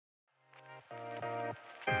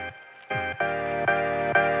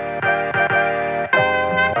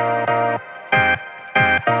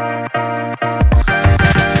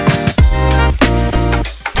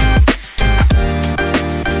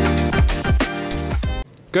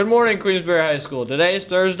Good morning, Queensbury High School. Today is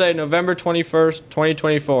Thursday, November 21st,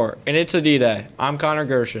 2024, and it's a D-Day. I'm Connor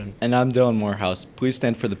Gershon. And I'm Dylan Morehouse. Please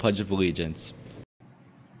stand for the Pledge of Allegiance.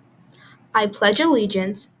 I pledge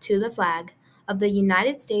allegiance to the flag of the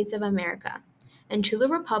United States of America and to the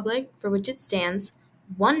republic for which it stands,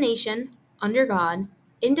 one nation, under God,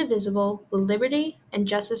 indivisible, with liberty and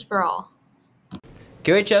justice for all.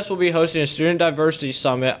 QHS will be hosting a Student Diversity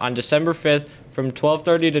Summit on December 5th from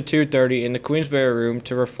 12:30 to 2:30 in the Queensbury Room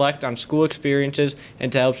to reflect on school experiences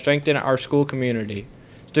and to help strengthen our school community.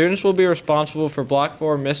 Students will be responsible for Block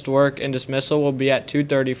 4 missed work, and dismissal will be at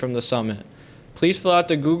 2:30 from the summit. Please fill out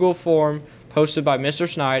the Google form posted by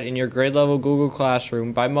Mr. Snide in your grade level Google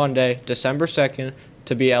Classroom by Monday, December 2nd,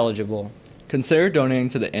 to be eligible. Consider donating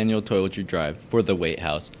to the annual toiletry drive for the White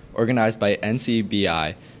House, organized by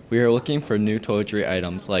NCBI. We are looking for new toiletry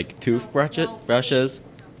items like toothbrushes,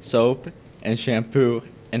 soap, and shampoo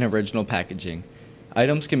in original packaging.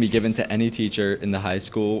 Items can be given to any teacher in the high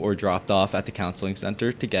school or dropped off at the counseling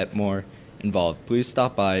center. To get more involved, please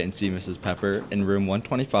stop by and see Mrs. Pepper in room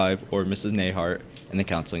 125 or Mrs. Nahart in the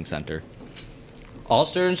counseling center. All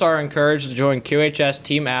students are encouraged to join QHS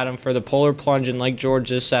Team Adam for the Polar Plunge in Lake George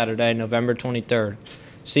this Saturday, November 23rd.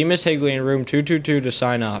 See Ms. Higley in room 222 to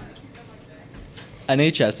sign up.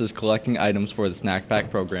 NHS is collecting items for the snack pack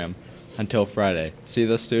program until Friday. See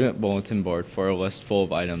the student bulletin board for a list full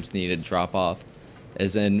of items needed. Drop off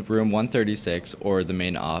is in room 136 or the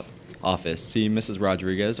main office. See Mrs.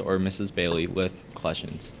 Rodriguez or Mrs. Bailey with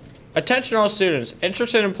questions. Attention all students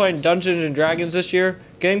interested in playing Dungeons & Dragons this year.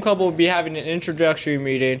 Game Club will be having an introductory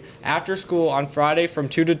meeting after school on Friday from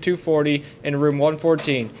 2 to 2:40 in room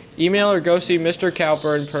 114. Email or go see Mr.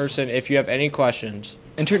 Cowper in person if you have any questions.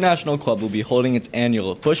 International Club will be holding its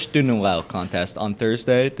annual Push Student Well contest on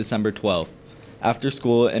Thursday, December 12th, after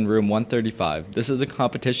school in room 135. This is a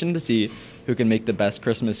competition to see who can make the best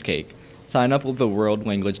Christmas cake. Sign up with the world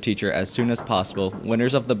language teacher as soon as possible.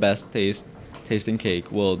 Winners of the best tasting cake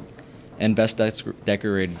and best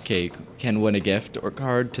decorated cake can win a gift or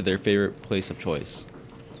card to their favorite place of choice.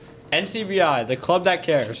 NCBI, the club that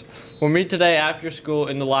cares, will meet today after school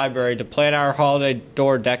in the library to plan our holiday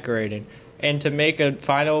door decorating and to make a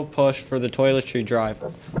final push for the toiletry drive.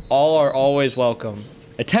 All are always welcome.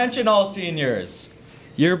 Attention all seniors!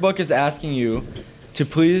 Yearbook is asking you to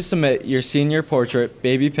please submit your senior portrait,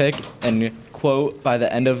 baby pic, and quote by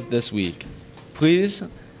the end of this week. Please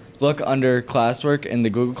look under classwork in the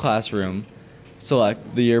Google Classroom,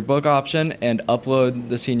 select the yearbook option, and upload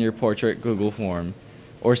the senior portrait Google form,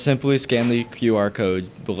 or simply scan the QR code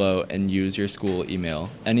below and use your school email.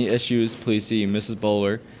 Any issues, please see Mrs.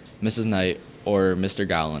 Bowler, Mrs. Knight, or Mr.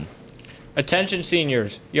 Gowan. Attention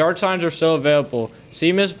seniors, yard signs are still available.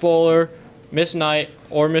 See Ms. Bowler, Ms. Knight,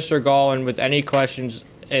 or Mr. Gowan with any questions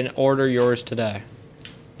and order yours today.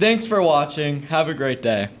 Thanks for watching. Have a great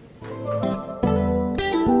day.